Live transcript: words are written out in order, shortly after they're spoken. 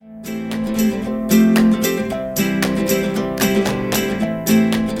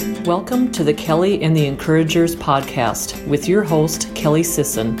Welcome to the Kelly and the Encouragers podcast with your host, Kelly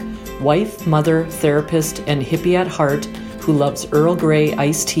Sisson, wife, mother, therapist, and hippie at heart who loves Earl Grey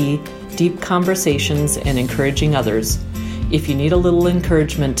iced tea, deep conversations, and encouraging others. If you need a little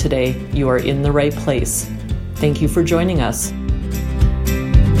encouragement today, you are in the right place. Thank you for joining us.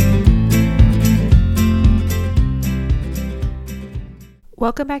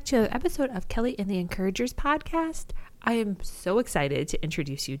 Welcome back to an episode of Kelly and the Encouragers podcast. I am so excited to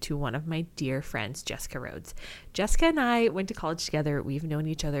introduce you to one of my dear friends, Jessica Rhodes. Jessica and I went to college together. We've known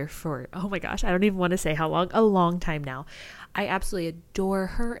each other for, oh my gosh, I don't even want to say how long, a long time now. I absolutely adore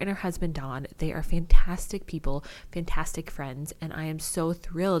her and her husband, Don. They are fantastic people, fantastic friends, and I am so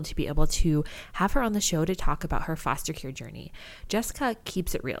thrilled to be able to have her on the show to talk about her foster care journey. Jessica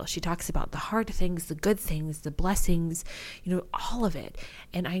keeps it real. She talks about the hard things, the good things, the blessings, all of it.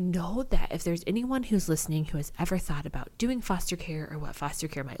 And I know that if there's anyone who's listening who has ever thought about doing foster care or what foster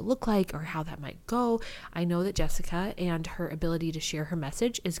care might look like or how that might go, I know that Jessica and her ability to share her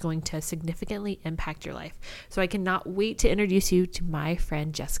message is going to significantly impact your life. So I cannot wait to introduce you to my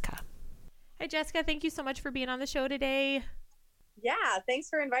friend Jessica. Hi Jessica, thank you so much for being on the show today. Yeah, thanks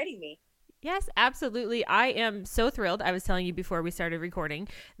for inviting me. Yes, absolutely. I am so thrilled. I was telling you before we started recording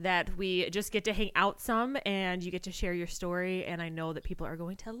that we just get to hang out some and you get to share your story. And I know that people are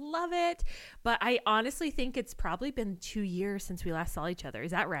going to love it. But I honestly think it's probably been 2 years since we last saw each other.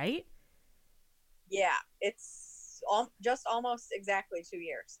 Is that right? Yeah, it's just almost exactly 2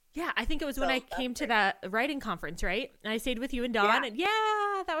 years. Yeah, I think it was when I came to that writing conference, right? And I stayed with you and Dawn. Yeah.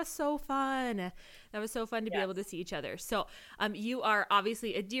 And that was so fun. That was so fun to be able to see each other. So you are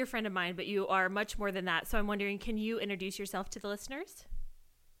obviously a dear friend of mine, but you are much more than that. So I'm wondering, can you introduce yourself to the listeners?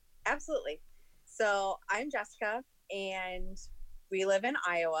 Absolutely. So I'm Jessica, and we live in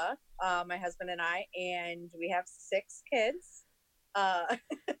Iowa, my husband and I, and we have 6 kids.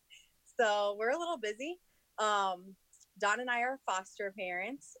 So we're a little busy. Don and I are foster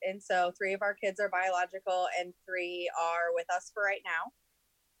parents, and so 3 of our kids are biological and 3 are with us for right now.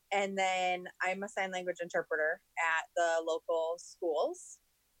 And then I'm a sign language interpreter at the local schools,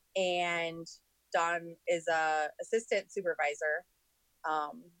 and Don is a assistant supervisor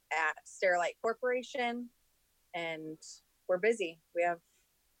at Sterilite Corporation, and we're busy. We have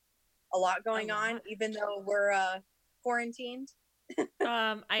a lot going on, even though we're quarantined.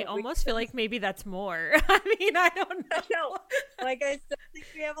 I almost feel like maybe that's more. I mean, I don't know. Like, I still think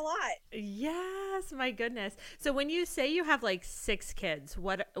we have a lot. Yes, my goodness. So when you say you have like 6 kids,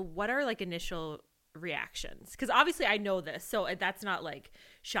 what are like initial reactions? Because obviously I know this, so that's not like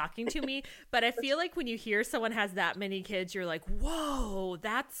shocking to me. But I feel like when you hear someone has that many kids, you're like, whoa,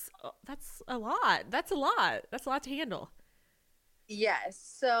 that's a lot. That's a lot. That's a lot to handle. Yes.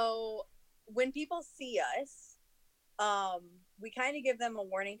 So when people see us, we kind of give them a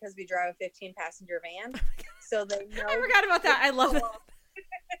warning because we drive a 15-passenger van, so they know. I forgot about that. I love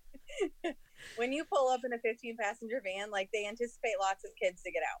it. When you pull up in a 15-passenger van, like, they anticipate lots of kids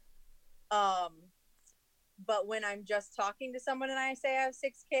to get out. But when I'm just talking to someone and I say I have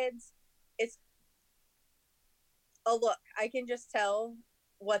 6 kids, it's a look. I can just tell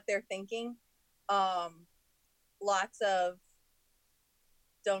what they're thinking. Lots of,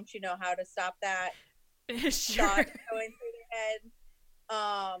 don't you know how to stop that? Sure. Thoughts going through their head.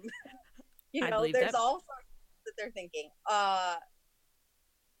 There's all sorts that they're thinking. How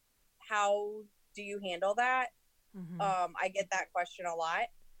do you handle that? Mm-hmm. I get that question a lot.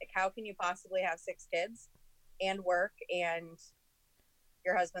 Like, how can you possibly have 6 kids and work, and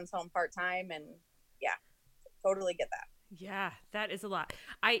your husband's home part-time? And totally get that. Yeah, that is a lot.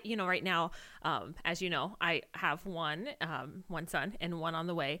 Right now, as you know, I have one son and one on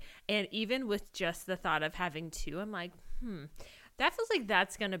the way. And even with just the thought of having 2, I'm like, that feels like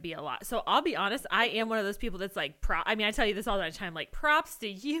that's going to be a lot. So I'll be honest, I am one of those people that's like, I tell you this all the time, like, props to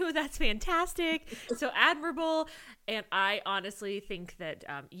you. That's fantastic. So admirable. And I honestly think that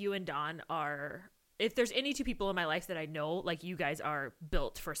you and Don are, if there's any 2 people in my life that I know, like, you guys are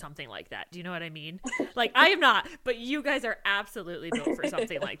built for something like that. Do you know what I mean? Like, I am not, but you guys are absolutely built for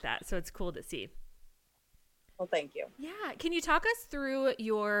something like that. So it's cool to see. Well, thank you. Yeah. Can you talk us through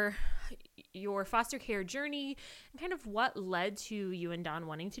your foster care journey and kind of what led to you and Don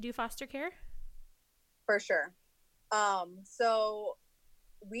wanting to do foster care? For sure. So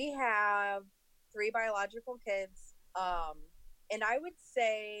we have 3 biological kids. And I would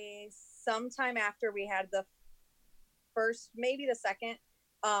say sometime after we had the first, maybe the second,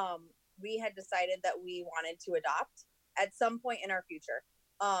 we had decided that we wanted to adopt at some point in our future.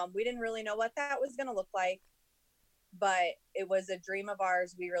 We didn't really know what that was going to look like, but it was a dream of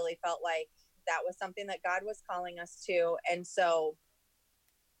ours. We really felt like that was something that God was calling us to. And so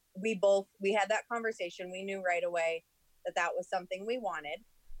we had that conversation. We knew right away that that was something we wanted.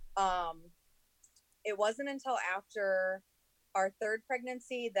 It wasn't until after our third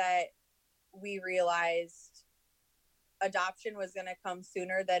pregnancy that we realized adoption was going to come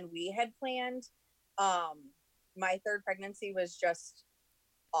sooner than we had planned. My third pregnancy was just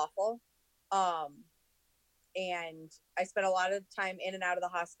awful. And I spent a lot of time in and out of the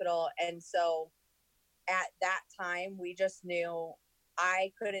hospital. And so at that time, we just knew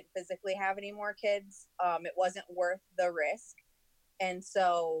I couldn't physically have any more kids. It wasn't worth the risk. And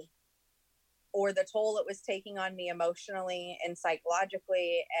so, or the toll it was taking on me emotionally and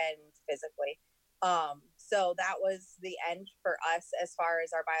psychologically and physically. So that was the end for us as far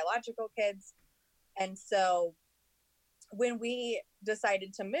as our biological kids. And so when we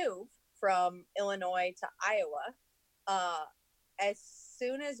decided to move from Illinois to Iowa, as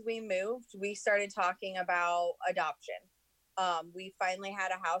soon as we moved, we started talking about adoption. We finally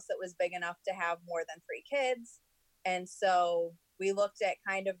had a house that was big enough to have more than 3 kids. And so we looked at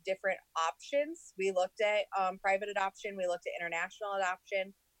kind of different options. We looked at private adoption. We looked at international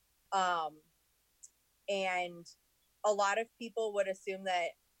adoption. And a lot of people would assume that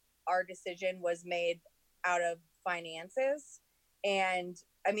our decision was made out of finances. And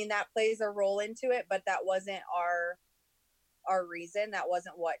I mean, that plays a role into it, but that wasn't our reason. That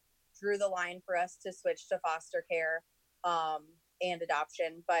wasn't what drew the line for us to switch to foster care and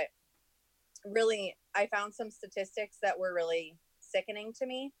adoption. But really, I found some statistics that were really sickening to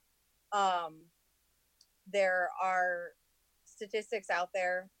me. There are statistics out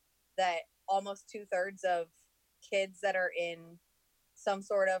there that almost 2/3 of kids that are in some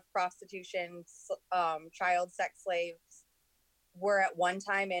sort of prostitution, child sex slaves, were at one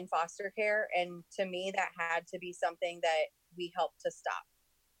time in foster care. And to me, that had to be something that we helped to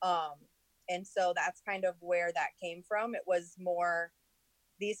stop. And so that's kind of where that came from. It was more,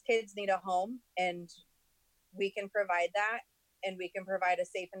 these kids need a home, and we can provide that, and we can provide a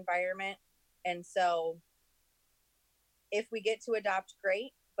safe environment. And so if we get to adopt,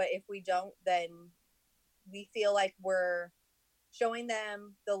 great. But if we don't, then we feel like we're showing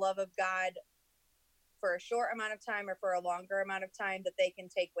them the love of God for a short amount of time or for a longer amount of time that they can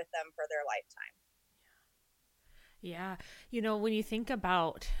take with them for their lifetime. Yeah. You know, when you think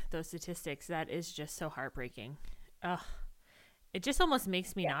about those statistics, that is just so heartbreaking. It just almost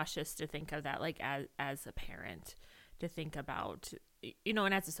makes me nauseous to think of that, like as a parent, to think about, you know,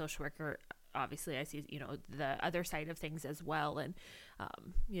 and as a social worker, obviously I see, you know, the other side of things as well. And,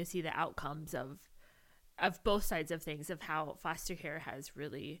 you see the outcomes of both sides of things, of how foster care has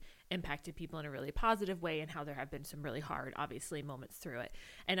really impacted people in a really positive way, and how there have been some really hard, obviously, moments through it.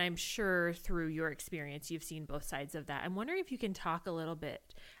 And I'm sure through your experience, you've seen both sides of that. I'm wondering if you can talk a little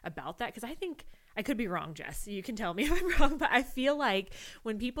bit about that, because I think, I could be wrong, Jess. You can tell me if I'm wrong, but I feel like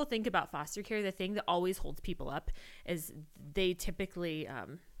when people think about foster care, the thing that always holds people up is they typically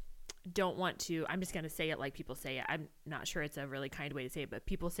don't want to, I'm just going to say it like people say it. I'm not sure it's a really kind way to say it, but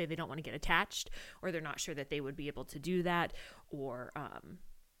people say they don't want to get attached, or they're not sure that they would be able to do that, or,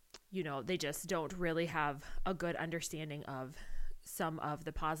 you know, they just don't really have a good understanding of some of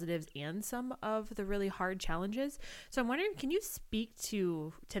the positives and some of the really hard challenges. So I'm wondering, can you speak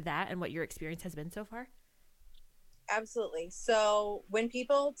to that and what your experience has been so far? Absolutely. So when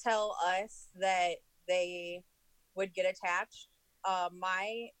people tell us that they would get attached,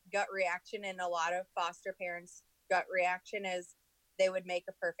 my gut reaction, and a lot of foster parents' gut reaction, is they would make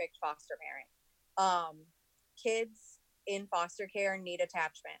a perfect foster parent. Kids in foster care need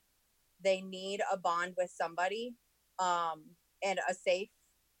attachment. They need a bond with somebody, and a safe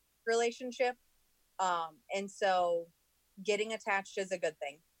relationship. And so getting attached is a good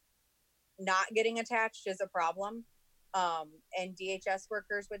thing. Not getting attached is a problem. And DHS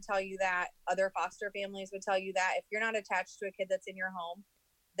workers would tell you that. Other foster families would tell you that. If you're not attached to a kid that's in your home,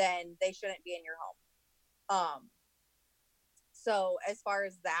 then they shouldn't be in your home. So as far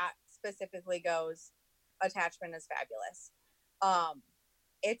as that specifically goes, attachment is fabulous.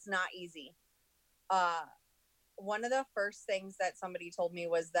 It's not easy. One of the first things that somebody told me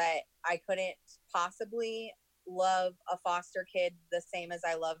was that I couldn't possibly love a foster kid the same as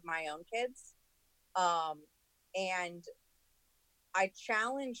I love my own kids. And I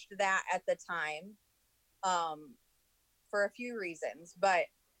challenged that at the time, for a few reasons, but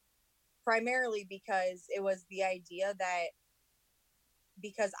primarily because it was the idea that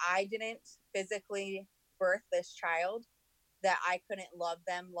because I didn't physically birth this child, that I couldn't love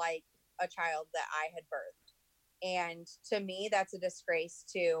them like a child that I had birthed. And to me, that's a disgrace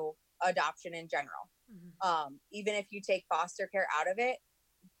to adoption in general. Mm-hmm. Even if you take foster care out of it,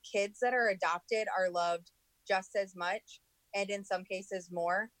 kids that are adopted are loved just as much, and in some cases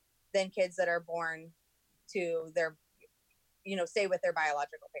more, than kids that are born to their, stay with their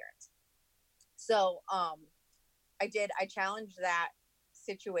biological parents. So I challenged that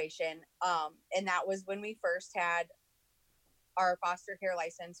situation. And that was when we first had our foster care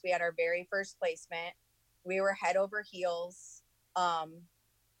license. We had our very first placement. We were head over heels,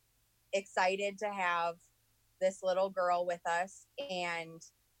 excited to have this little girl with us. And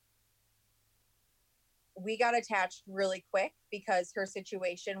we got attached really quick because her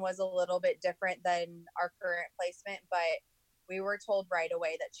situation was a little bit different than our current placement, but we were told right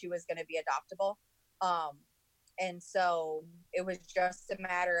away that she was going to be adoptable. And so it was just a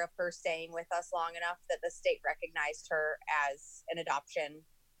matter of her staying with us long enough that the state recognized her as an adoption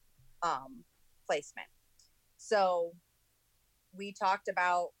placement. So we talked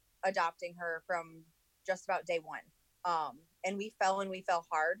about adopting her from just about day one. And we fell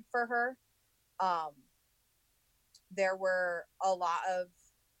hard for her. There were a lot of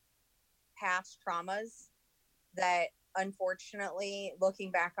past traumas that, unfortunately,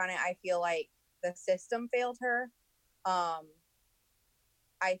 looking back on it, I feel like the system failed her. I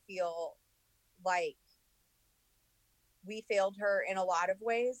feel like we failed her in a lot of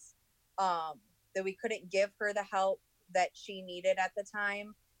ways, that we couldn't give her the help that she needed at the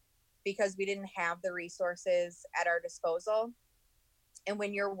time because we didn't have the resources at our disposal. And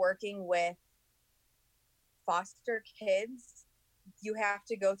when you're working with foster kids, you have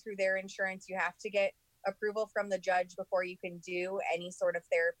to go through their insurance. You have to get approval from the judge before you can do any sort of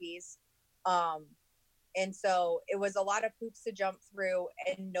therapies. And so it was a lot of hoops to jump through,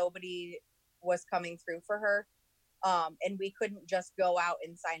 and nobody was coming through for her. And we couldn't just go out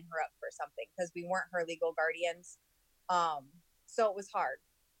and sign her up for something because we weren't her legal guardians. So it was hard.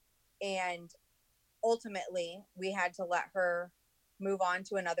 And ultimately, we had to let her move on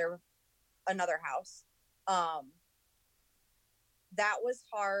to another house. That was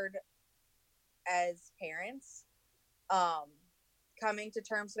hard as parents, coming to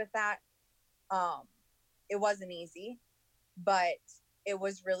terms with that. It wasn't easy, but it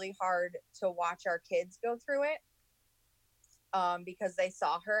was really hard to watch our kids go through it, because they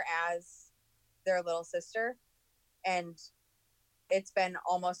saw her as their little sister, and it's been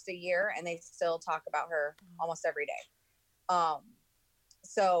almost a year and they still talk about her almost every day.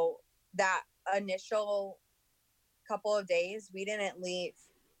 So that initial couple of days, we didn't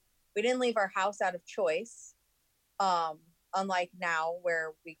leave our house out of choice. Unlike now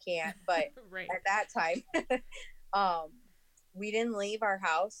where we can't, but right. At that time, we didn't leave our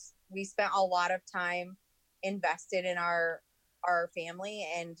house. We spent a lot of time invested in our family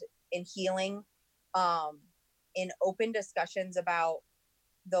and in healing, in open discussions about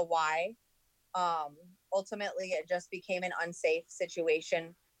the why. Ultimately, it just became an unsafe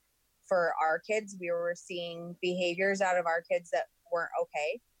situation for our kids. We were seeing behaviors out of our kids that weren't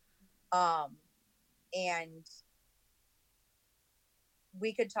okay. And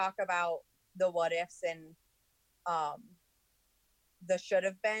we could talk about the what ifs and the should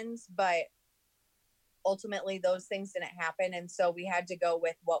have beens, but ultimately those things didn't happen. And so we had to go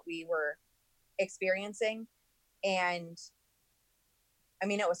with what we were experiencing. And I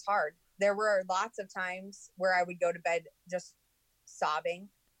mean, it was hard. There were lots of times where I would go to bed just sobbing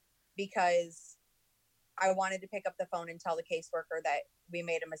because I wanted to pick up the phone and tell the caseworker that we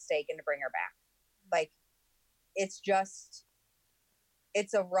made a mistake and to bring her back. Like,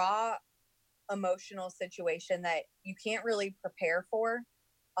 it's a raw emotional situation that you can't really prepare for.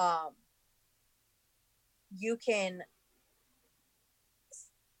 You can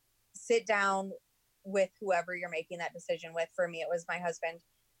sit down with whoever you're making that decision with. For me, it was my husband,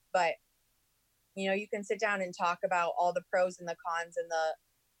 but you can sit down and talk about all the pros and the cons and the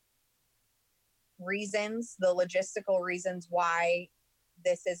reasons, the logistical reasons why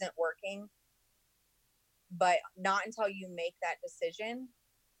this isn't working. But not until you make that decision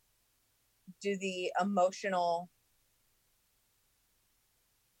do the emotional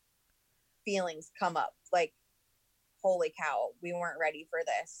feelings come up. Like, holy cow, we weren't ready for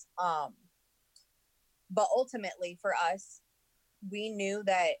this. But ultimately for us, we knew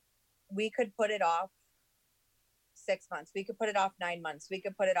that we could put it off 6 months. We could put it off 9 months. We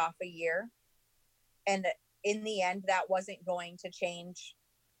could put it off a year. And in the end, that wasn't going to change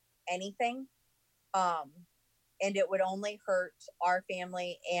anything. And it would only hurt our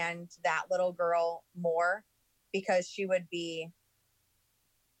family and that little girl more because she would be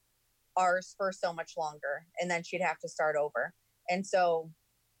ours for so much longer. And then she'd have to start over. And so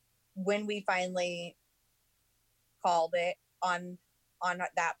when we finally called it on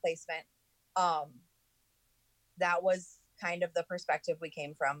that placement, that was kind of the perspective we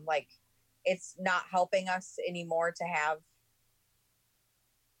came from. Like, it's not helping us anymore to have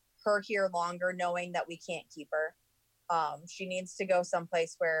her here longer, knowing that we can't keep her. She needs to go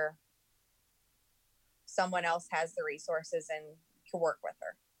someplace where someone else has the resources and can work with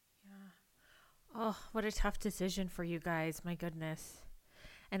her. Yeah. Oh, what a tough decision for you guys. My goodness.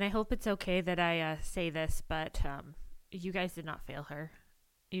 And I hope it's okay that I say this, but you guys did not fail her.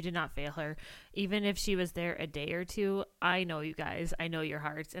 You did not fail her. Even if she was there a day or two, I know you guys. I know your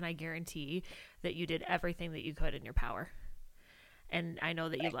hearts. And I guarantee that you did everything that you could in your power. And I know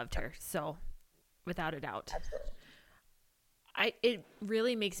that you loved her. So, without a doubt. Absolutely. It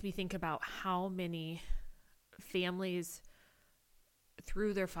really makes me think about how many families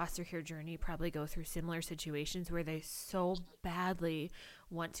through their foster care journey probably go through similar situations where they so badly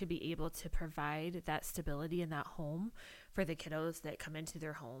want to be able to provide that stability in that home for the kiddos that come into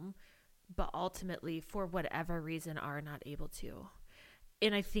their home, but ultimately for whatever reason are not able to.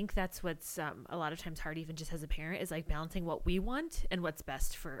 And I think that's what's a lot of times hard, even just as a parent, is like balancing what we want and what's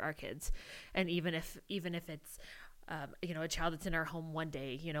best for our kids. And even if it's a child that's in our home one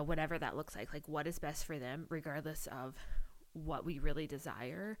day, whatever that looks like what is best for them, regardless of what we really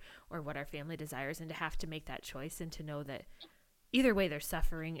desire or what our family desires, and to have to make that choice and to know that either way there's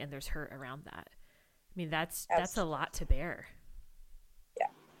suffering and there's hurt around that. I mean, that's a lot to bear. Yeah.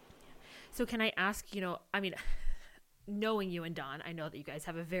 So can I ask, knowing you and Dawn, I know that you guys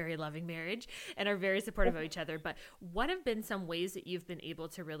have a very loving marriage and are very supportive of each other, but what have been some ways that you've been able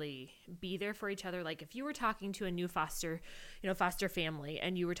to really be there for each other? Like if you were talking to a new foster family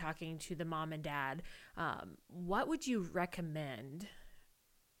and you were talking to the mom and dad, what would you recommend?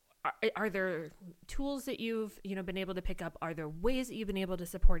 Are there tools that you've, been able to pick up? Are there ways that you've been able to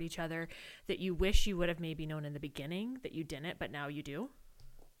support each other that you wish you would have maybe known in the beginning that you didn't, but now you do?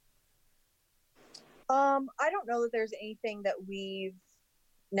 I don't know that there's anything that we've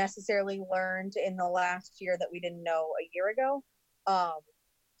necessarily learned in the last year that we didn't know a year ago.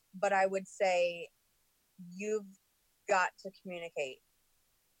 But I would say you've got to communicate.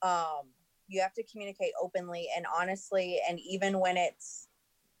 You have to communicate openly and honestly, and even when it's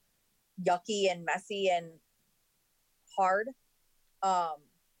yucky and messy and hard,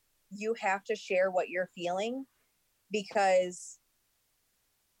 you have to share what you're feeling, because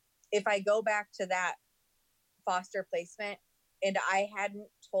if I go back to that foster placement and I hadn't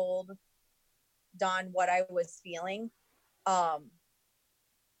told Don what I was feeling,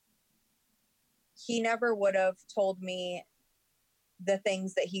 he never would have told me the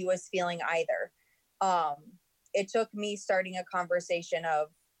things that he was feeling either. It took me starting a conversation of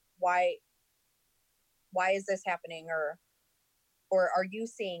why is this happening, or are you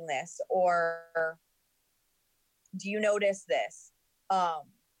seeing this, or do you notice this?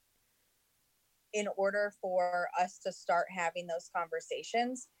 In order for us to start having those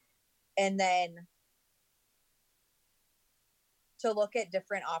conversations, and then to look at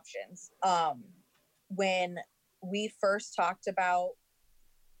different options. When we first talked about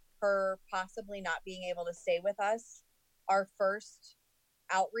her possibly not being able to stay with us, our first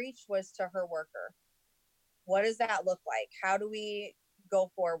outreach was to her worker. What does that look like? How do we go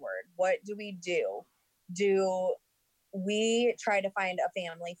forward? What do we do? Do we try to find a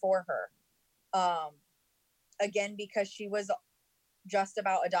family for her? Again, because she was just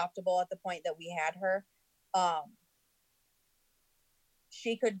about adoptable at the point that we had her,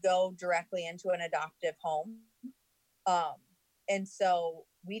 she could go directly into an adoptive home. And so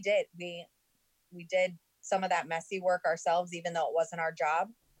we did some of that messy work ourselves, even though it wasn't our job.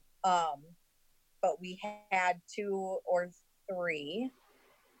 But we had 2 or 3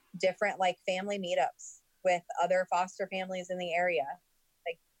 different family meetups with other foster families in the area.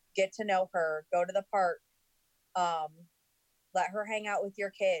 Get to know her, go to the park, let her hang out with your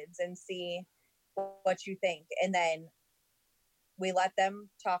kids and see what you think. And then we let them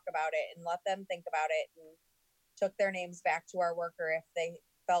talk about it and let them think about it, and took their names back to our worker if they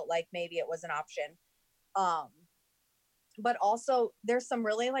felt like maybe it was an option. But also there's some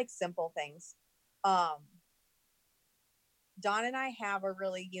really simple things. Dawn and I have a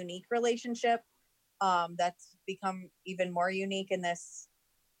really unique relationship that's become even more unique in this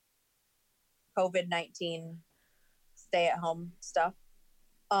COVID-19 stay-at-home stuff,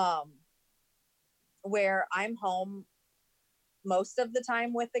 where I'm home most of the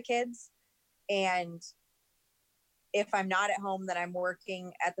time with the kids, and if I'm not at home, then I'm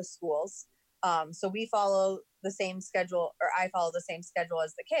working at the schools. So we follow the same schedule, or I follow the same schedule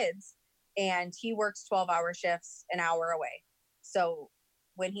as the kids, and he works 12-hour shifts an hour away. So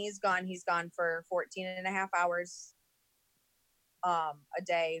when he's gone for 14 and a half hours a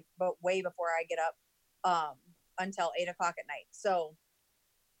day, but way before I get up, until 8 o'clock at night. So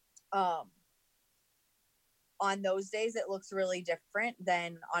on those days, it looks really different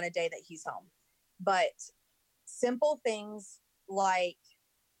than on a day that he's home. But simple things like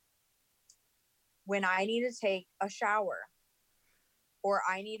when I need to take a shower, or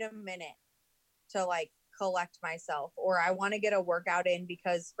I need a minute to like collect myself, or I want to get a workout in,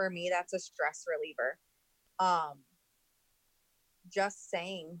 because for me, that's a stress reliever. Just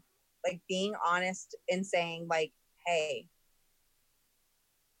saying, like, being honest and saying like, hey,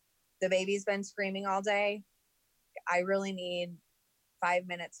 the baby's been screaming all day. I really need 5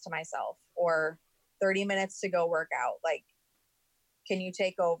 minutes to myself, or 30 minutes to go work out. Like, can you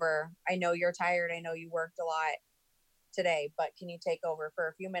take over? I know you're tired. I know you worked a lot today, but can you take over for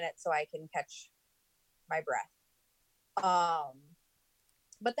a few minutes so I can catch my breath?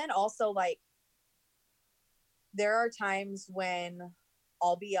 But then also, like, there are times when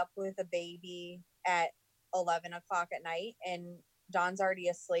I'll be up with a baby at 11 o'clock at night and Don's already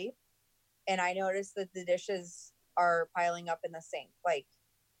asleep, and I notice that the dishes are piling up in the sink. Like,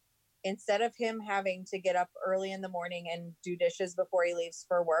 instead of him having to get up early in the morning and do dishes before he leaves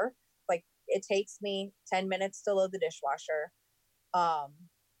for work, like, it takes me 10 minutes to load the dishwasher.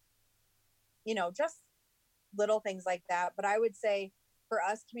 Just little things like that. But I would say for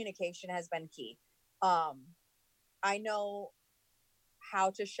us, communication has been key. I know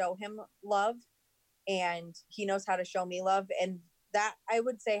how to show him love, and he knows how to show me love. And that, I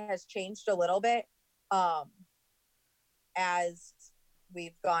would say, has changed a little bit as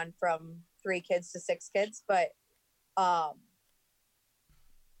we've gone from 3 kids to 6 kids. But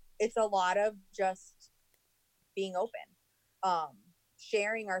it's a lot of just being open,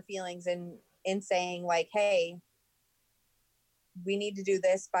 sharing our feelings, and saying like, hey, we need to do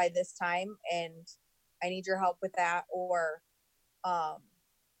this by this time, and I need your help with that. Or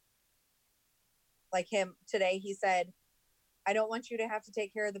like him today, he said, I don't want you to have to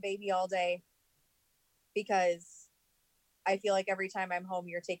take care of the baby all day, because I feel like every time I'm home,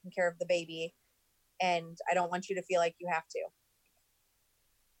 you're taking care of the baby, and I don't want you to feel like you have to.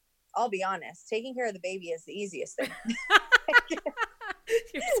 I'll be honest, taking care of the baby is the easiest thing.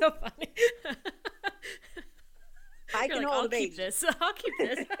 You're so funny. I can hold a baby. I'll keep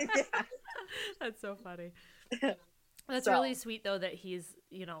this. Yeah. That's so funny. That's really sweet, though, that he's,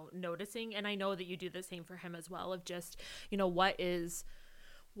 noticing. And I know that you do the same for him as well, of just,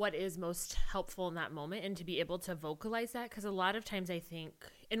 what is most helpful in that moment, and to be able to vocalize that. Because a lot of times I think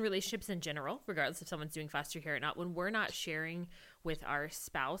in relationships in general, regardless if someone's doing foster care or not, when we're not sharing with our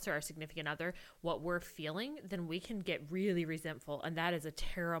spouse or our significant other what we're feeling, then we can get really resentful. And that is a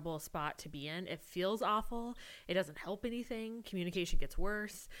terrible spot to be in. It feels awful. It doesn't help anything. Communication gets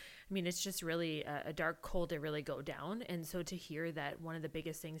worse. I mean, it's just really a dark hole to really go down. And so to hear that one of the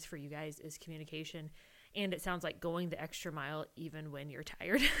biggest things for you guys is communication, and it sounds like going the extra mile even when you're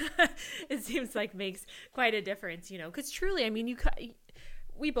tired, it seems like makes quite a difference, because truly, I mean,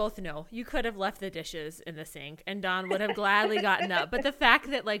 we both know you could have left the dishes in the sink and Don would have gladly gotten up. But the fact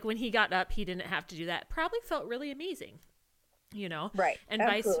that, like, when he got up, he didn't have to do that probably felt really amazing, Right. And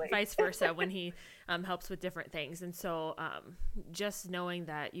vice versa when he helps with different things. And so just knowing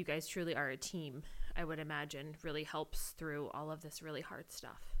that you guys truly are a team, I would imagine, really helps through all of this really hard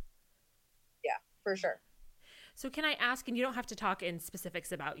stuff. Yeah, for sure. So can I ask, and you don't have to talk in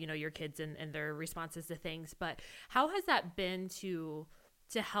specifics about, your kids and their responses to things, but how has that been to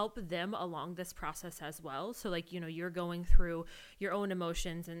help them along this process as well? So like, you're going through your own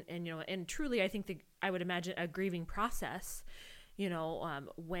emotions and truly, I think I would imagine a grieving process,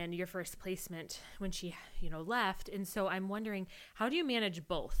 when your first placement, when she, left. And so I'm wondering, how do you manage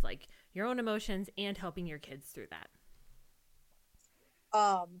both, like your own emotions and helping your kids through that?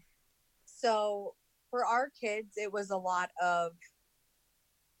 So for our kids, it was a lot of,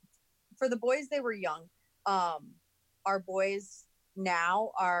 for the boys, they were young. Our boys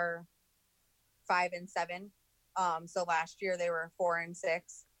now are 5 and 7. So last year they were 4 and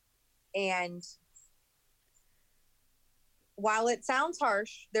 6. And while it sounds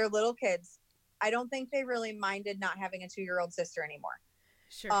harsh, they're little kids. I don't think they really minded not having a 2-year-old sister anymore.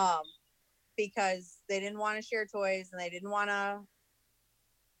 Sure. Because they didn't want to share toys and they didn't want to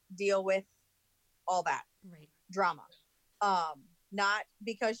deal with all that drama. Not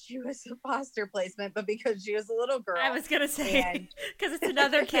because she was a foster placement, but because she was a little girl. I was going to say, because it's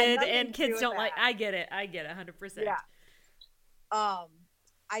another kid and kids don't like, I get it 100%. Yeah.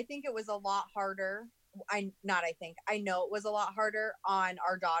 I think it was a lot harder. I know it was a lot harder on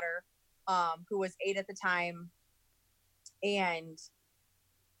our daughter, who was 8 at the time. And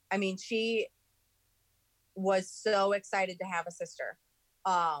I mean, she was so excited to have a sister.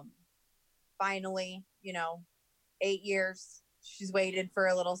 Finally, 8 years, she's waited for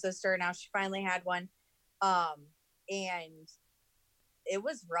a little sister. Now she finally had one. And it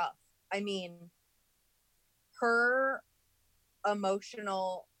was rough. I mean, her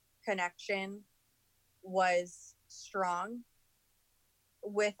emotional connection was strong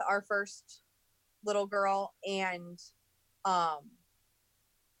with our first little girl, and our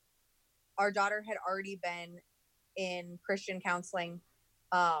daughter had already been in Christian counseling.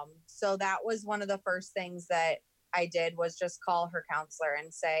 So that was one of the first things that I did, was just call her counselor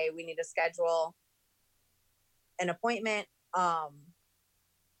and say, we need to schedule an appointment.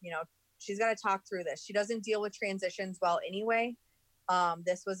 She's got to talk through this. She doesn't deal with transitions well anyway.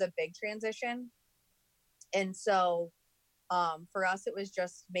 This was a big transition. And so for us, it was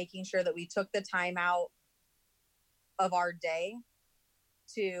just making sure that we took the time out of our day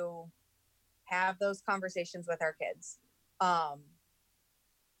to have those conversations with our kids.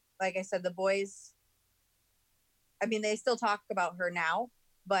 Like I said, the boys, I mean, they still talk about her now,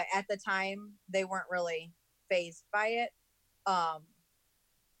 but at the time they weren't really fazed by it.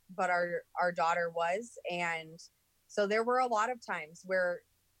 But our daughter was. And so there were a lot of times where,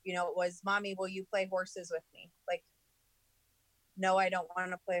 it was, Mommy, will you play horses with me? Like, no, I don't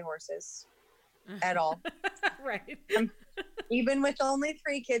want to play horses at all. Right. Even with only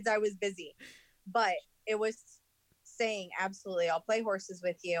 3 kids, I was busy, but it was saying, absolutely, I'll play horses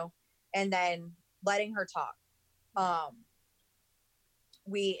with you. And then letting her talk.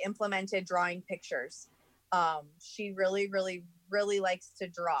 We implemented drawing pictures. She really, really, really likes to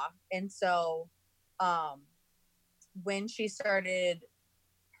draw. And so when she started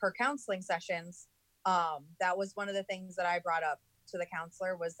her counseling sessions, that was one of the things that I brought up to the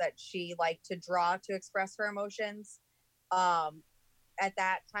counselor, was that she liked to draw to express her emotions. At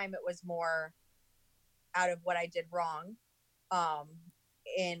that time, it was more out of what I did wrong,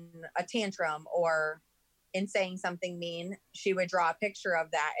 in a tantrum or in saying something mean. She would draw a picture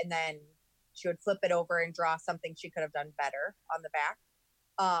of that, and then she would flip it over and draw something she could have done better on the back.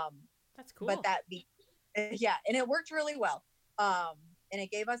 That's cool. But yeah, and it worked really well. And it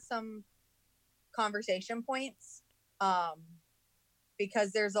gave us some conversation points,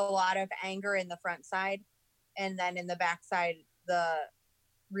 because there's a lot of anger in the front side, and then in the back side, the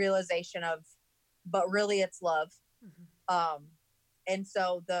realization of, but really it's love. Mm-hmm. And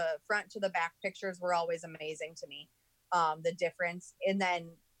so the front to the back pictures were always amazing to me. The difference. And then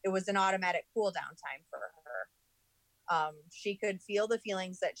it was an automatic cool down time for her. She could feel the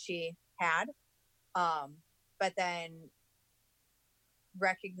feelings that she had, but then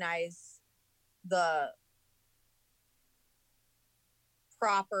recognize the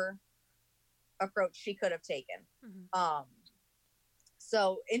proper approach she could have taken. Mm-hmm.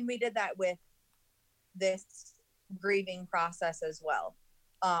 And we did that with this grieving process as well.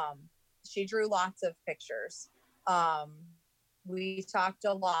 She drew lots of pictures. We talked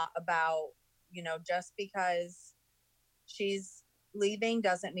a lot about, just because she's leaving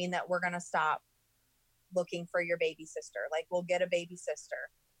doesn't mean that we're going to stop looking for your baby sister. Like, we'll get a baby sister.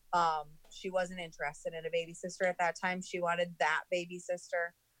 She wasn't interested in a baby sister at that time. She wanted that baby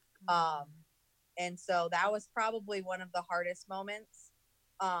sister. And so that was probably one of the hardest moments.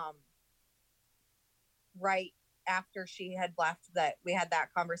 Right after she had left, that we had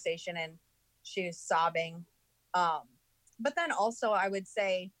that conversation and she was sobbing. But then also I would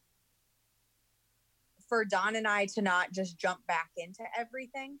say, for Don and I to not just jump back into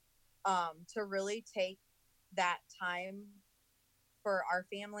everything, to really take that time for our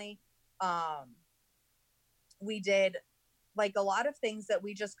family. We did like a lot of things that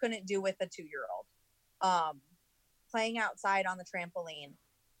we just couldn't do with a 2-year-old. Playing outside on the trampoline.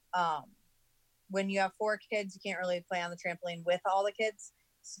 When you have 4 kids, you can't really play on the trampoline with all the kids.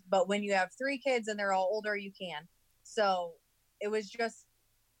 But when you have 3 kids and they're all older, you can. So it was just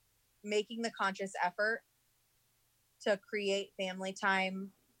making the conscious effort to create family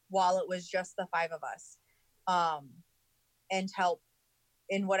time while it was just the 5 of us, and help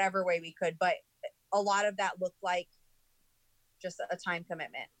in whatever way we could. But a lot of that looked like just a time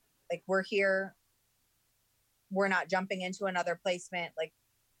commitment. Like, we're here. We're not jumping into another placement. Like,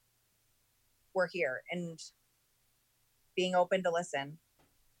 we're here and being open to listen.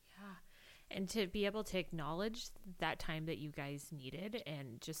 Yeah. And to be able to acknowledge that time that you guys needed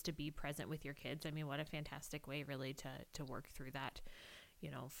and just to be present with your kids. I mean, what a fantastic way really to work through that,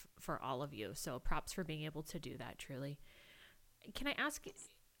 for all of you. So props for being able to do that, truly. Can I ask,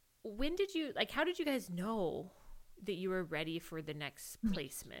 how did you guys know that you were ready for the next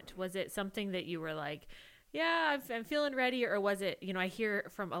placement? Was it something that you were like, yeah, I'm feeling ready? Or was it, I hear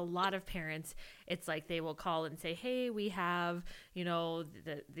from a lot of parents, it's like they will call and say, hey, we have,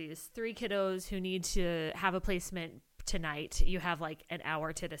 these 3 kiddos who need to have a placement tonight. You have like an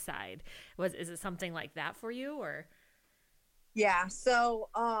hour to decide. Is it something like that for you, or? Yeah. So,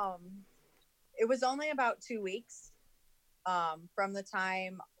 it was only about 2 weeks, from the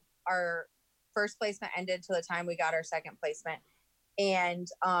time our first placement ended to the time we got our second placement. And,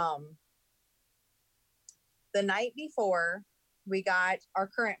 the night before we got our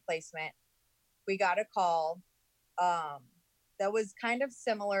current placement, we got a call, that was kind of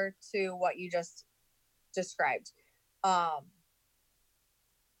similar to what you just described. I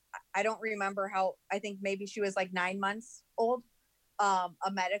don't remember how, I think maybe she was like 9 months old, a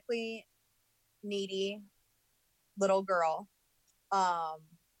medically needy little girl,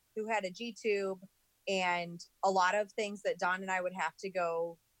 who had a G tube and a lot of things that Don and I would have to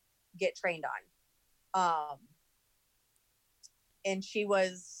go get trained on. And she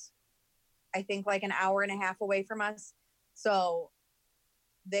was, I think, like an hour and a half away from us. So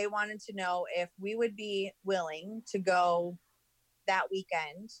they wanted to know if we would be willing to go that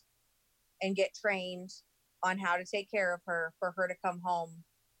weekend and get trained on how to take care of her for her to come home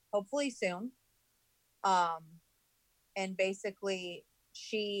hopefully soon. And basically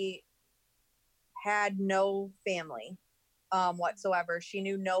she had no family whatsoever. She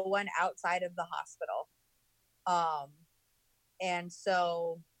knew no one outside of the hospital. And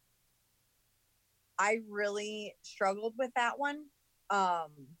so I really struggled with that one.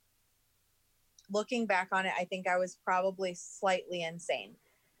 Looking back on it, I think I was probably slightly insane.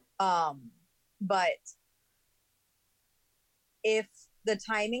 But if the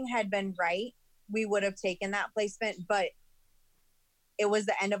timing had been right, we would have taken that placement. But it was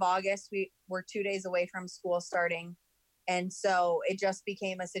the end of August. We were 2 days away from school starting. And so it just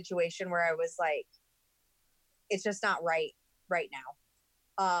became a situation where I was like, it's just not right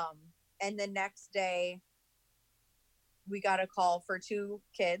now. And the next day we got a call for 2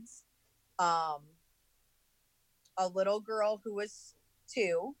 kids. A little girl who was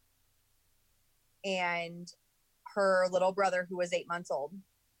 2 and her little brother who was 8 months old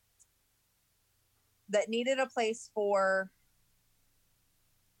that needed a place for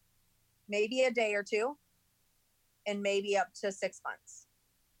maybe a day or 2 and maybe up to 6 months.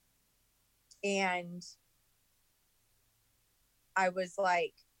 And I was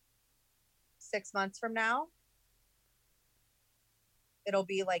like, 6 months from now, it'll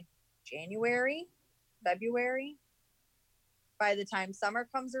be like January, February. By the time summer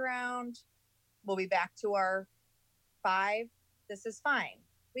comes around, we'll be back to our 5. This is fine.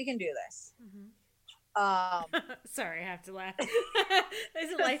 We can do this. Sorry, I have to laugh.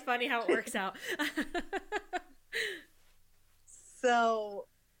 Isn't life funny how it works out? So,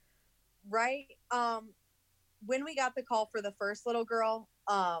 right, when we got the call for the first little girl,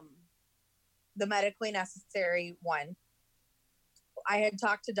 the medically necessary one, I had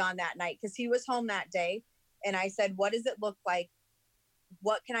talked to Don that night because he was home that day. And I said, what does it look like?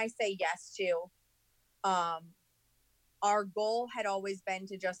 What can I say yes to? Our goal had always been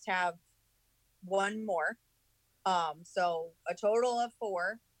to just have one more. So a total of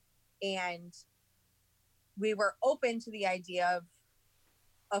 4. And we were open to the idea of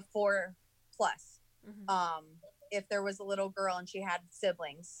a 4 plus. If there was a little girl and she had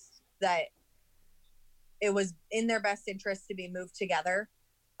siblings, that it was in their best interest to be moved together.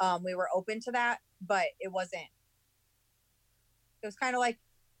 We were open to that, but it wasn't. It was kind of like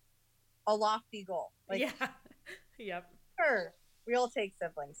a lofty goal. Like, yeah. Yep. Sure, we'll take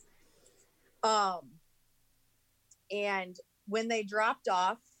siblings. And when they dropped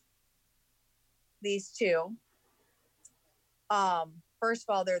off these 2, first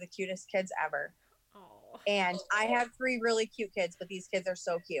of all, they're the cutest kids ever. Oh. And I have 3 really cute kids, but these kids are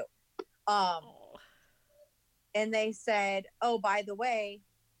so cute. And they said, oh, by the way,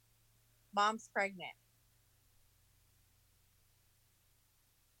 mom's pregnant.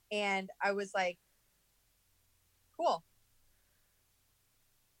 And I was like, cool.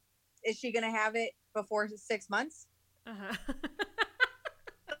 Is she going to have it before 6 months?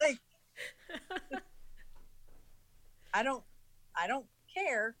 Like, I don't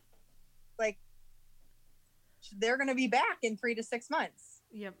care. Like, they're going to be back in 3 to 6 months.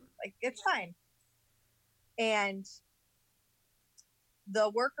 Yep. Like, it's fine. And the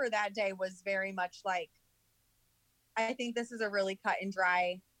worker that day was very much like, I think this is a really cut and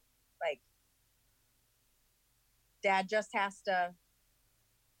dry, like, dad just has to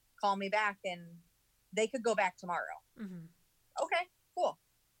call me back and they could go back tomorrow. Okay, cool.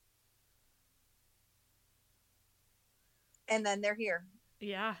 And then they're here.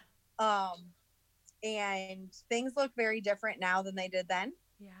 Yeah. And things look very different now than they did then.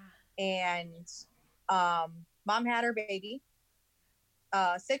 Yeah. And mom had her baby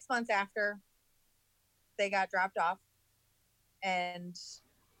 6 months after they got dropped off. and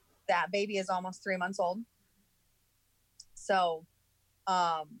that baby is almost 3 months old. So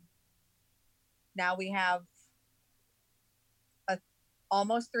now we have a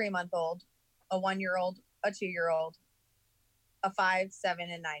almost 3-month-old, a 1-year-old, a 2-year-old, a 5, 7,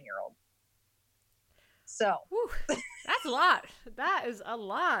 and 9-year-old. So Whew, that's a lot. That is a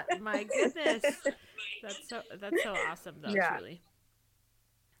lot. My goodness. That's so awesome though, yeah, truly.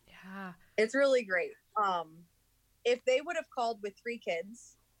 Yeah. it's really great. If they would have called with 3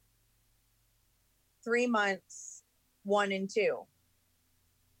 kids, 3 months, 1 and 2,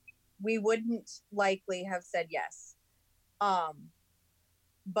 we wouldn't likely have said yes.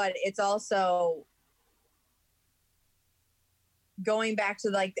 But it's also going back to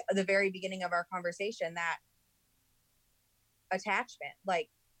like the very beginning of our conversation, that attachment, like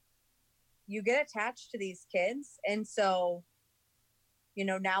you get attached to these kids. And so,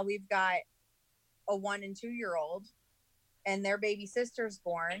 now we've got a 1 and 2-year-old and their baby sister's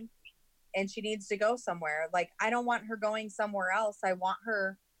born and she needs to go somewhere. Like, I don't want her going somewhere else. I want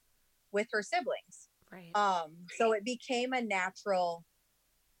her with her siblings. Right. So it became a natural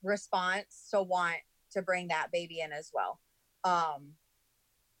response to want to bring that baby in as well.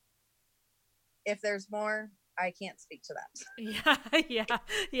 If there's more, I can't speak to that.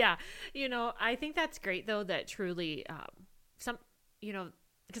 Yeah. I think that's great though, that truly,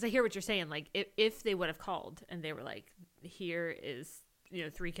 because I hear what you're saying. Like if they would have called and they were like, here is,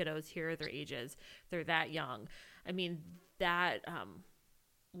 3 kiddos, here are their ages, they're that young. I mean, that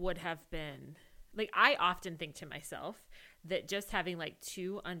would have been like, I often think to myself that just having like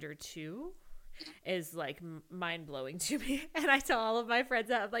 2 under 2 is like mind blowing to me. And I tell all of my friends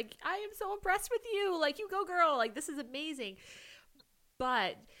that I'm like, I am so impressed with you. Like, you go girl, like this is amazing.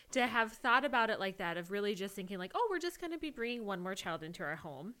 But to have thought about it like that, of really just thinking like, oh, we're just going to be bringing 1 more child into our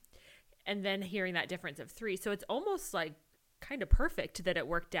home, and then hearing that difference of 3. So it's almost like kind of perfect that it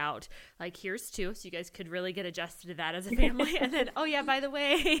worked out. Like, here's 2, so you guys could really get adjusted to that as a family. And then, oh yeah, by the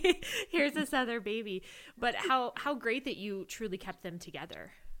way, here's this other baby. But how great that you truly kept them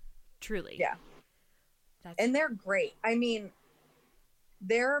together. Truly. Yeah. And they're great. I mean,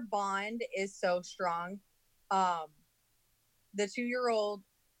 their bond is so strong. The 2-year-old,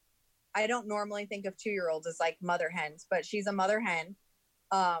 I don't normally think of 2-year-olds as like mother hens, but she's a mother hen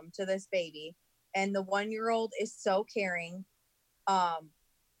to this baby. And the 1-year-old is so caring,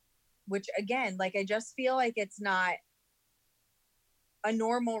 which again, like, I just feel like it's not a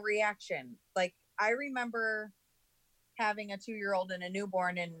normal reaction. Like, I remember having a 2-year-old and a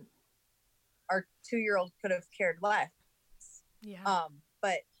newborn, and our 2-year-old could have cared less. Yeah.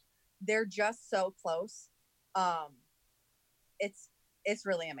 But they're just so close. It's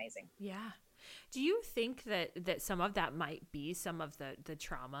really amazing. Yeah. Do you think that some of that might be some of the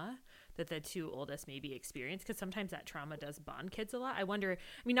trauma that the 2 oldest maybe experience? Because sometimes that trauma does bond kids a lot. I wonder,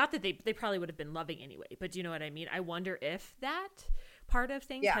 I mean, not that they probably would have been loving anyway, but do you know what I mean? I wonder if that part of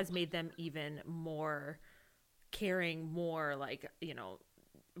things has made them even more caring, more like,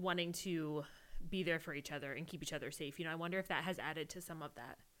 wanting to be there for each other and keep each other safe. I wonder if that has added to some of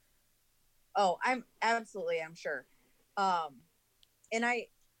that. Oh, I'm sure. And I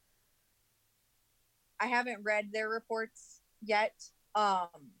haven't read their reports yet.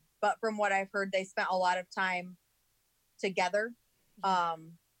 But from what I've heard, they spent a lot of time together,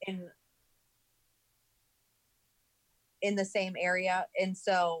 in the same area. And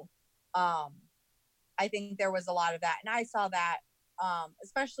so, I think there was a lot of that. And I saw that,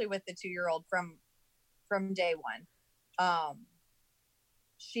 especially with the 2-year-old from day one.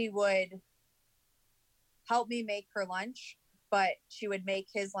 She would help me make her lunch, but she would make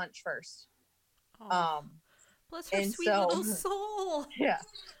his lunch first. Bless her sweet little soul. Yeah.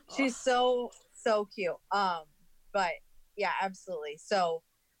 She's so cute. But yeah, absolutely. So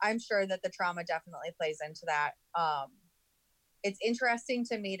I'm sure that the trauma definitely plays into that. It's interesting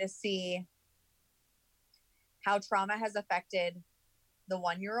to me to see how trauma has affected the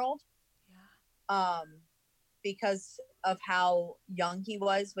 1-year-old. Yeah. Because of how young he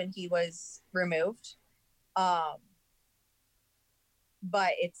was when he was removed.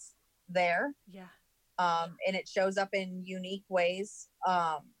 But it's there. Yeah. And it shows up in unique ways.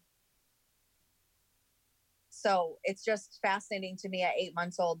 So it's just fascinating to me at 8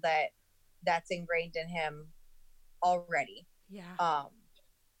 months old that's ingrained in him already. Yeah.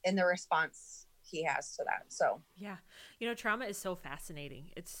 In the response he has to that. So yeah, trauma is so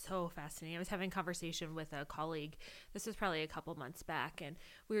fascinating. It's so fascinating. I was having a conversation with a colleague. This was probably a couple months back, and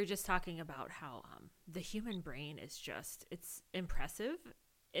we were just talking about how the human brain is it's impressive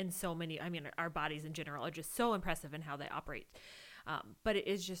in so many. I mean, our bodies in general are just so impressive in how they operate. But it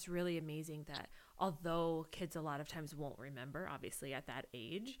is just really amazing that although kids a lot of times won't remember, obviously at that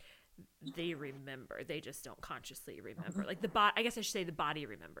age, they remember. They just don't consciously remember. Like I guess I should say the body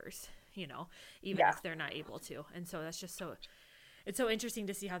remembers, even if they're not able to. And so that's just it's so interesting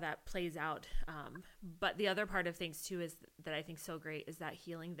to see how that plays out. But the other part of things too is that I think so great is that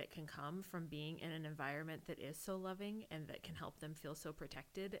healing that can come from being in an environment that is so loving and that can help them feel so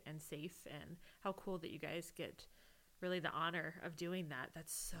protected and safe. And how cool that you guys get really the honor of doing that.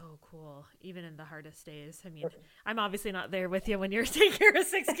 That's so cool, even in the hardest days. I mean, I'm obviously not there with you when you're taking care of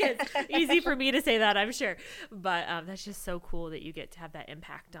 6 kids. Easy for me to say that, I'm sure. But that's just so cool that you get to have that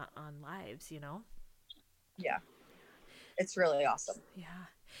impact on lives, Yeah. It's really awesome. Yeah.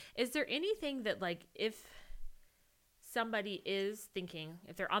 Is there anything that, like, if somebody is thinking,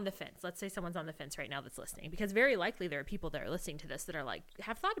 if they're on the fence, let's say someone's on the fence right now that's listening, because very likely there are people that are listening to this that are like,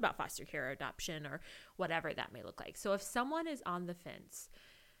 have thought about foster care or adoption or whatever that may look like. So if someone is on the fence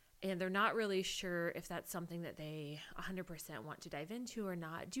and they're not really sure if that's something that they 100% want to dive into or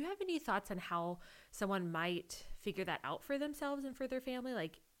not, do you have any thoughts on how someone might figure that out for themselves and for their family?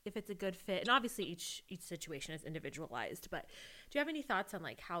 Like, if it's a good fit, and obviously each situation is individualized, but do you have any thoughts on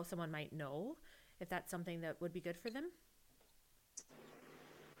like how someone might know if that's something that would be good for them?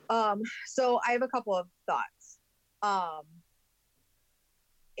 So I have a couple of thoughts.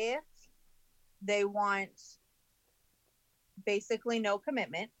 If they want basically no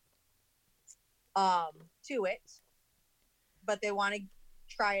commitment, to it, but they want to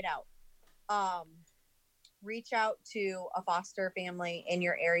try it out, reach out to a foster family in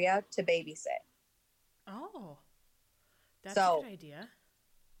your area to babysit. Oh, that's a good idea.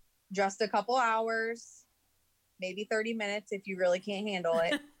 Just a couple hours, maybe 30 minutes if you really can't handle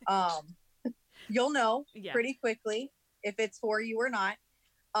it. You'll know pretty quickly if it's for you or not.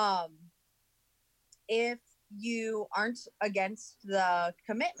 If you aren't against the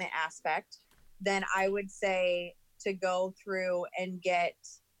commitment aspect, then I would say to go through and get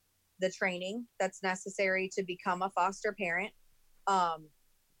the training that's necessary to become a foster parent.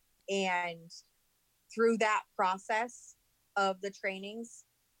 And through that process of the trainings,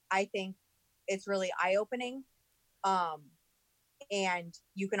 I think it's really eye-opening. And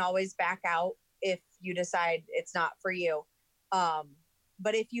you can always back out if you decide it's not for you.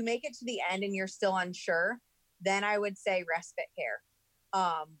 But if you make it to the end and you're still unsure, then I would say respite care,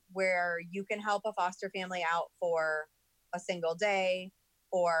 where you can help a foster family out for a single day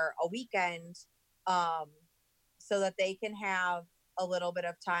or a weekend, so that they can have a little bit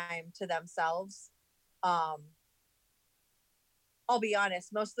of time to themselves. I'll be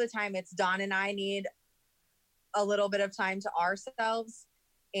honest, most of the time it's Dawn and I need a little bit of time to ourselves,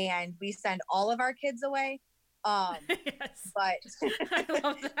 and we send all of our kids away. Yes. But I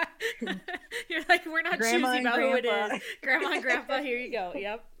love that. You're like, we're not choosy about who it is. Grandma and grandpa, here you go.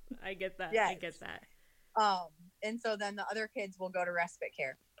 Yep. I get that. Yes. I get that. And so then the other kids will go to respite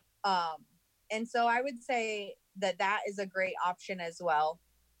care. And so I would say that is a great option as well.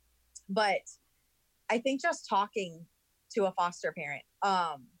 But I think just talking to a foster parent,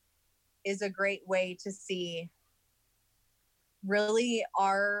 is a great way to see really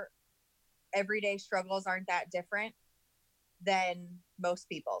our everyday struggles aren't that different than most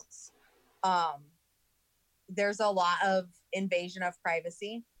people's. There's a lot of invasion of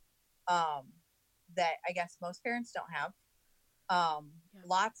privacy, that I guess most parents don't have.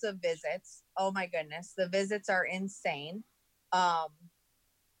 Lots of visits. Oh my goodness. The visits are insane.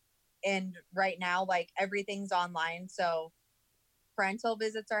 And right now, like, everything's online. So parental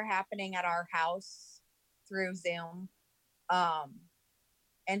visits are happening at our house through Zoom.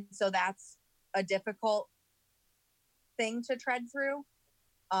 And so that's a difficult thing to tread through.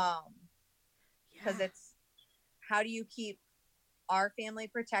 Because it's, how do you keep our family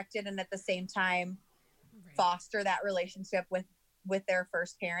protected and at the same time foster that relationship with their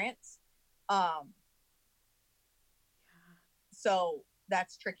first parents? So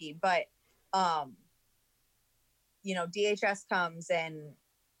that's tricky, but DHS comes and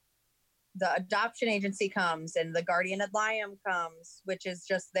the adoption agency comes and the guardian ad litem comes, which is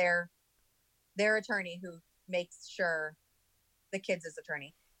just their attorney who makes sure, the kids'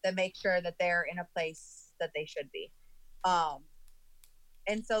 attorney, that makes sure that they're in a place that they should be.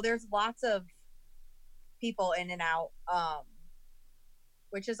 And so there's lots of people in and out,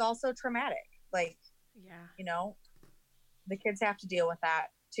 which is also traumatic. Like, the kids have to deal with that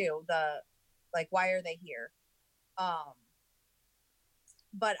too. Why are they here?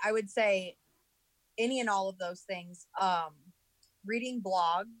 But I would say any and all of those things, reading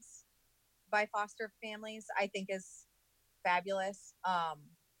blogs by foster families, I think is fabulous. I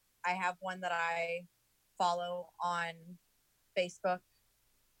have one that I follow on Facebook.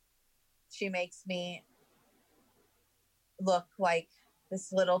 She makes me look like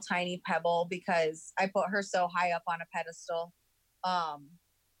this little tiny pebble because I put her so high up on a pedestal.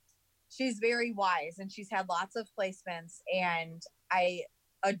 She's very wise and she's had lots of placements, and I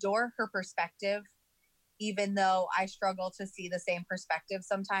adore her perspective, even though I struggle to see the same perspective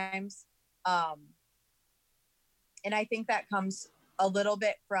sometimes. And I think that comes a little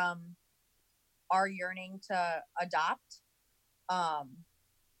bit from our yearning to adopt,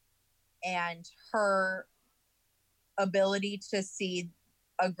 and her ability to see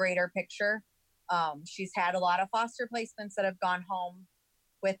a greater picture. She's had a lot of foster placements that have gone home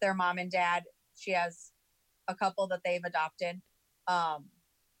with their mom and dad. She has a couple that they've adopted.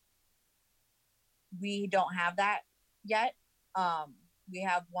 We don't have that yet. We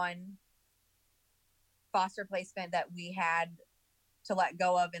have one foster placement that we had to let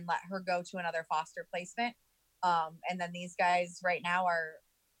go of and let her go to another foster placement. And then these guys right now are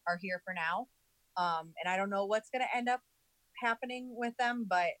here for now. And I don't know what's going to end up happening with them,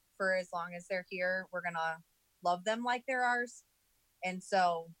 but for as long as they're here, we're going to love them like they're ours. And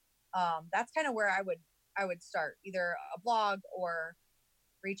so that's kind of where I would start, either a blog or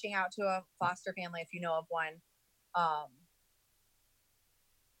reaching out to a foster family if you know of one.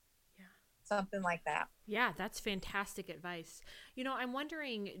 Something like that. Yeah, that's fantastic advice. I'm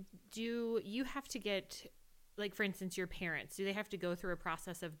wondering, do you have to get, like, for instance, your parents, do they have to go through a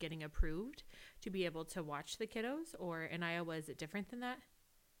process of getting approved to be able to watch the kiddos? Or in Iowa, is it different than that?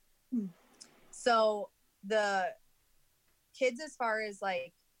 So the kids, as far as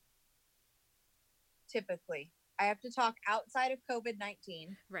like, typically, I have to talk outside of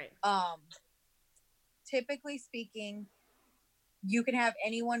COVID-19. Right. Typically speaking, you can have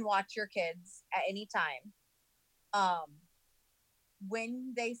anyone watch your kids at any time.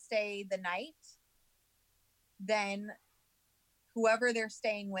 When they stay the night, then whoever they're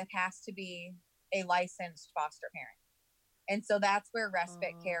staying with has to be a licensed foster parent. And so that's where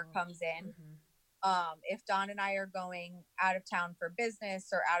respite care comes in. Mm-hmm. If Dawn and I are going out of town for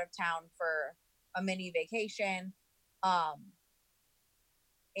business or out of town for a mini vacation,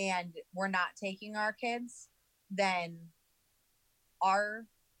 and we're not taking our kids, then our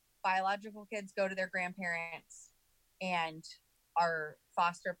biological kids go to their grandparents and our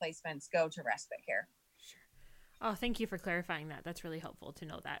foster placements go to respite care. Sure. Oh, thank you for clarifying that. That's really helpful to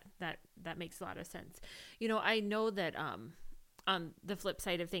know that. That makes a lot of sense. I know that on the flip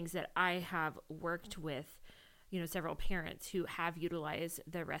side of things that I have worked with, several parents who have utilized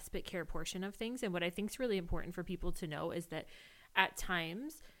the respite care portion of things. And what I think is really important for people to know is that at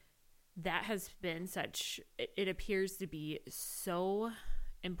times that has been it appears to be so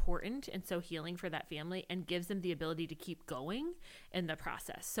important and so healing for that family and gives them the ability to keep going in the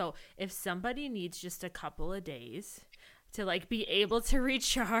process. So if somebody needs just a couple of days to be able to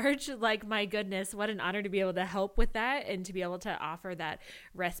recharge, my goodness, what an honor to be able to help with that and to be able to offer that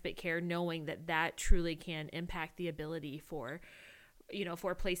respite care, knowing that truly can impact the ability for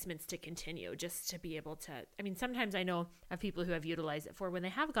placements to continue, just to be able to, sometimes I know of people who have utilized it for when they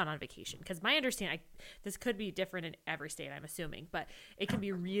have gone on vacation, because my understanding, this could be different in every state, I'm assuming, but it can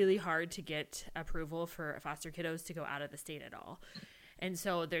be really hard to get approval for foster kiddos to go out of the state at all. And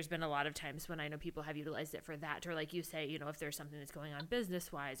so there's been a lot of times when I know people have utilized it for that, or like you say, if there's something that's going on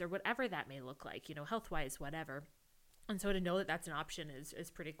business-wise or whatever that may look like, health-wise, whatever. And so to know that that's an option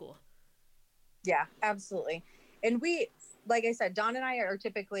is pretty cool. Yeah, absolutely. And we, like I said, Dawn and I are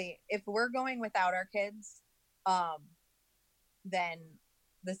typically, if we're going without our kids, then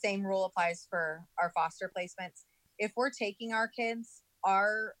the same rule applies for our foster placements. If we're taking our kids,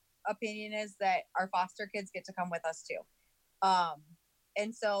 our opinion is that our foster kids get to come with us too.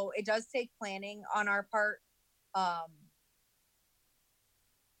 And so it does take planning on our part.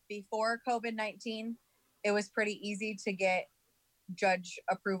 Before COVID-19, it was pretty easy to get judge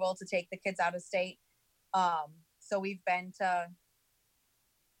approval to take the kids out of state. So we've been to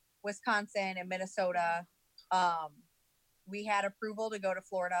Wisconsin and Minnesota. We had approval to go to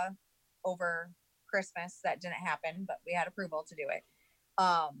Florida over Christmas. That didn't happen, but we had approval to do it.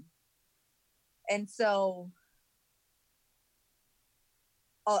 And so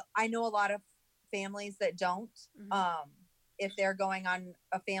I know a lot of families that don't. Mm-hmm. If they're going on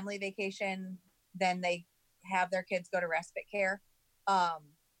a family vacation, then they have their kids go to respite care. I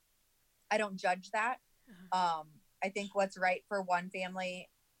don't judge that. I think what's right for one family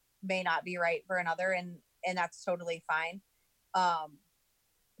may not be right for another, and that's totally fine.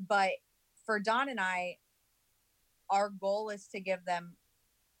 But for Dawn and I, our goal is to give them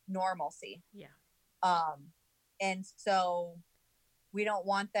normalcy. Yeah. And so we don't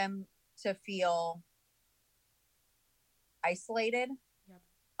want them to feel isolated, Yep.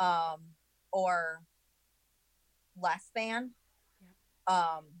 or less than.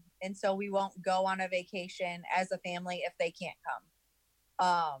 Yep. And so we won't go on a vacation as a family if they can't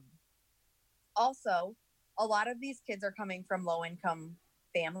come. Also, a lot of these kids are coming from low income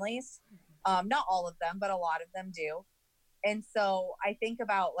families. Not all of them, but a lot of them do. And so I think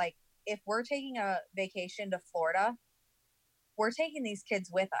about, like, if we're taking a vacation to Florida, we're taking these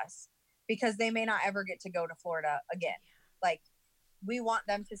kids with us because they may not ever get to go to Florida again. Like, we want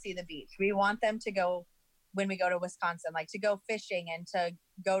them to see the beach. We want them to go, when we go to Wisconsin, like, to go fishing and to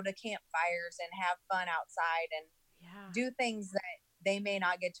go to campfires and have fun outside and do things that they may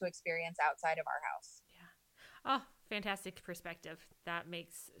not get to experience outside of our house. Yeah. Oh, fantastic perspective. That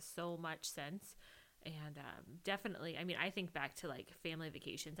makes so much sense. And definitely, I mean, I think back to like family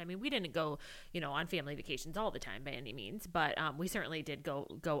vacations. I mean, we didn't go, on family vacations all the time by any means, but we certainly did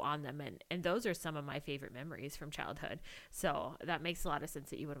go on them. And those are some of my favorite memories from childhood. So that makes a lot of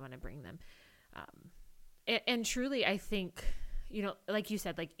sense that you would want to bring them. And truly, I think, like you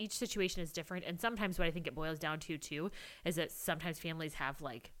said, like each situation is different. And sometimes what I think it boils down to too, is that sometimes families have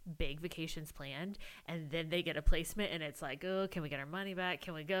like big vacations planned and then they get a placement and it's like, oh, can we get our money back?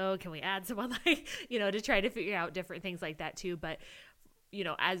 Can we go? Can we add someone like, to try to figure out different things like that too. But,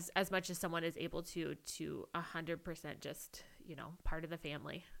 as much as someone is able to 100% just, part of the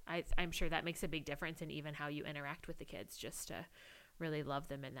family, I'm sure that makes a big difference in even how you interact with the kids, just to really love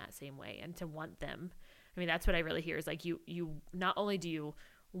them in that same way and to want them. I mean, that's what I really hear is like you not only do you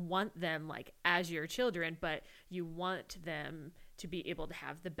want them like as your children, but you want them to be able to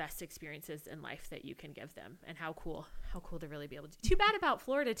have the best experiences in life that you can give them. And how cool to really be able to. Too bad about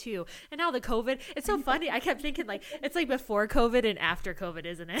Florida too. And now the COVID, it's so funny. I kept thinking like, it's like before COVID and after COVID,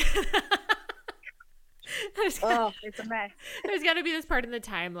 isn't it? It's a mess. There's got to be this part in the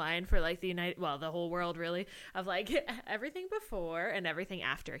timeline for like the whole world really, of like everything before and everything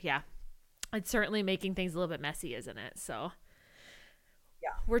after. Yeah. It's certainly making things a little bit messy, isn't it? So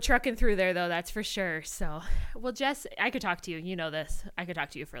yeah, we're trucking through there though. That's for sure. So, well, Jess, I could talk to you. You know this. I could talk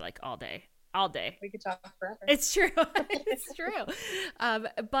to you for like all day. We could talk forever. It's true. It's true.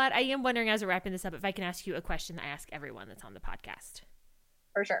 But I am wondering, as we're wrapping this up, if I can ask you a question I ask everyone that's on the podcast.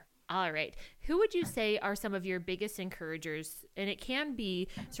 For sure. All right. Who would you say are some of your biggest encouragers? And it can be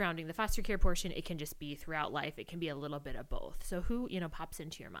surrounding the foster care portion. It can just be throughout life. It can be a little bit of both. So who, pops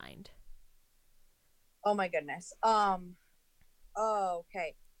into your mind? Oh my goodness.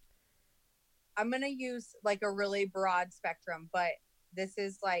 Okay. I'm going to use like a really broad spectrum, but this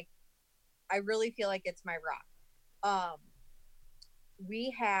is like, I really feel like it's my rock.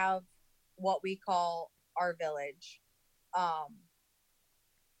 We have what we call our village.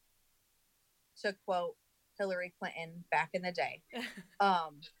 To quote Hillary Clinton back in the day,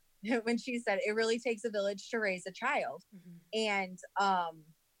 when she said, it really takes a village to raise a child. Mm-hmm. And,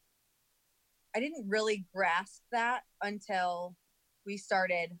 I didn't really grasp that until we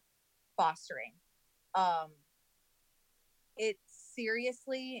started fostering. It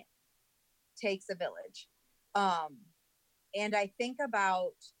seriously takes a village. And I think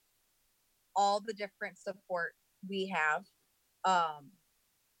about all the different support we have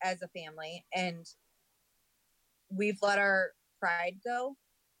as a family, and we've let our pride go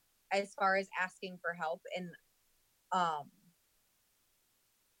as far as asking for help. And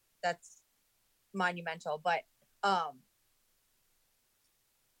that's monumental, but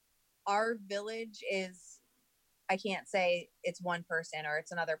our village is, I can't say it's one person or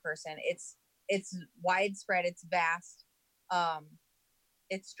it's another person. It's widespread. It's vast.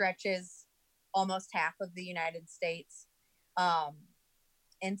 It stretches almost half of the United States.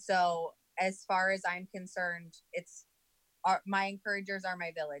 And so as far as I'm concerned, my encouragers are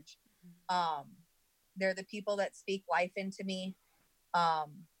my village. They're the people that speak life into me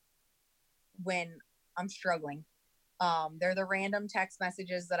when I'm struggling. They're the random text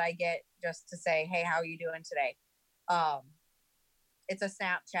messages that I get just to say, hey, how are you doing today? It's a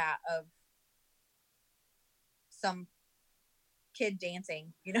Snapchat of some kid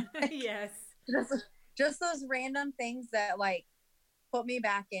dancing, Yes. Just those random things that like put me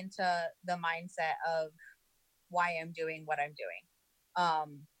back into the mindset of why I'm doing what I'm doing.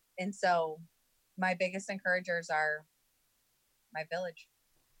 And so my biggest encouragers are my village.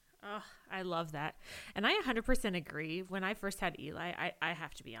 Oh, I love that. And I 100% agree. When I first had Eli, I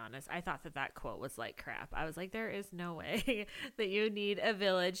have to be honest, I thought that quote was like crap. I was like, there is no way that you need a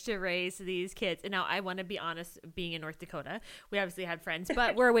village to raise these kids. And now I want to be honest, being in North Dakota, we obviously had friends,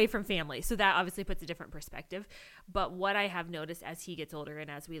 but we're away from family. So that obviously puts a different perspective. But what I have noticed as he gets older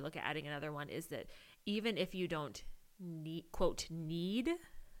and as we look at adding another one is that even if you don't need, quote, need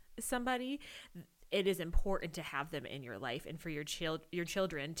somebody, it is important to have them in your life and for your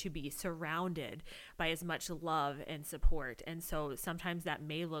children to be surrounded by as much love and support. And so sometimes that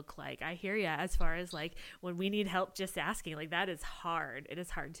may look like, I hear you, as far as like when we need help, just asking, like that is hard. It is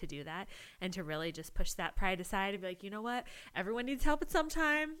hard to do that, and to really just push that pride aside and be like, you know what, everyone needs help at some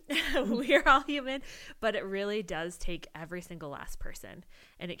time. We're all human, but it really does take every single last person,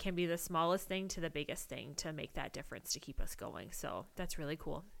 and it can be the smallest thing to the biggest thing to make that difference, to keep us going. So that's really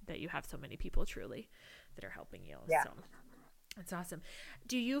cool that you have so many people truly that are helping you. Yeah. So that's awesome.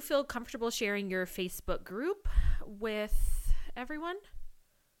 Do you feel comfortable sharing your Facebook group with everyone?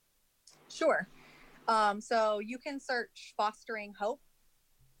 Sure. So you can search Fostering Hope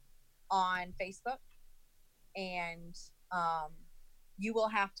on Facebook, and you will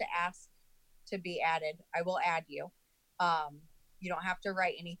have to ask to be added. I will add you. You don't have to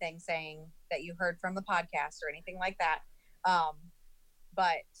write anything saying that you heard from the podcast or anything like that.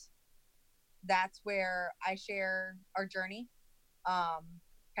 But that's where I share our journey,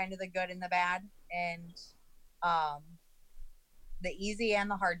 kind of the good and the bad, and the easy and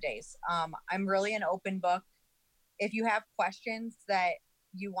the hard days. I'm really an open book. If you have questions that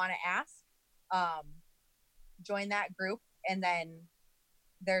you want to ask, join that group, and then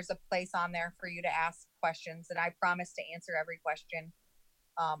there's a place on there for you to ask questions, and I promise to answer every question.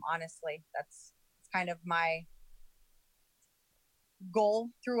 Honestly, that's kind of my goal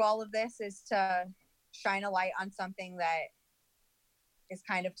through all of this, is to shine a light on something that is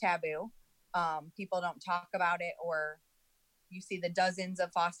kind of taboo. People don't talk about it, or you see the dozens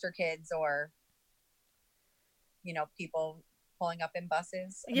of foster kids, or, you know, people pulling up in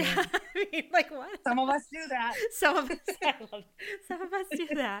buses. I mean, like what? Some of us do that. Some of us do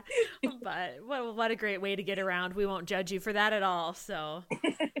that. But what a great way to get around. We won't judge you for that at all. So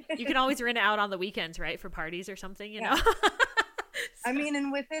you can always rent it out on the weekends, right? For parties or something, you know? I mean,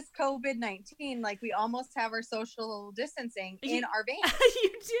 and with this COVID-19, like, we almost have our social distancing in our van.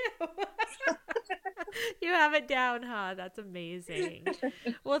 You do. You have it down, huh? That's amazing.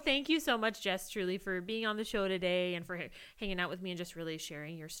 Well, thank you so much, Jess, truly, for being on the show today and for hanging out with me and just really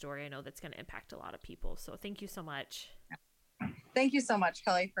sharing your story. I know that's going to impact a lot of people. So thank you so much. Thank you so much,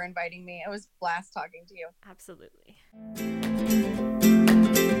 Kelly, for inviting me. It was a blast talking to you. Absolutely.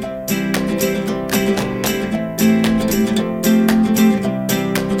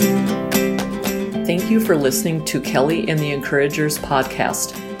 Thank you for listening to Kelly and the Encouragers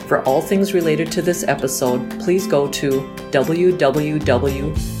podcast. For all things related to this episode, please go to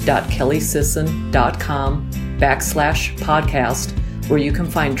www.kellysisson.com/podcast, where you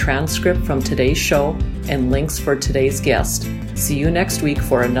can find transcript from today's show and links for today's guest. See you next week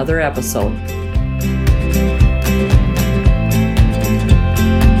for another episode.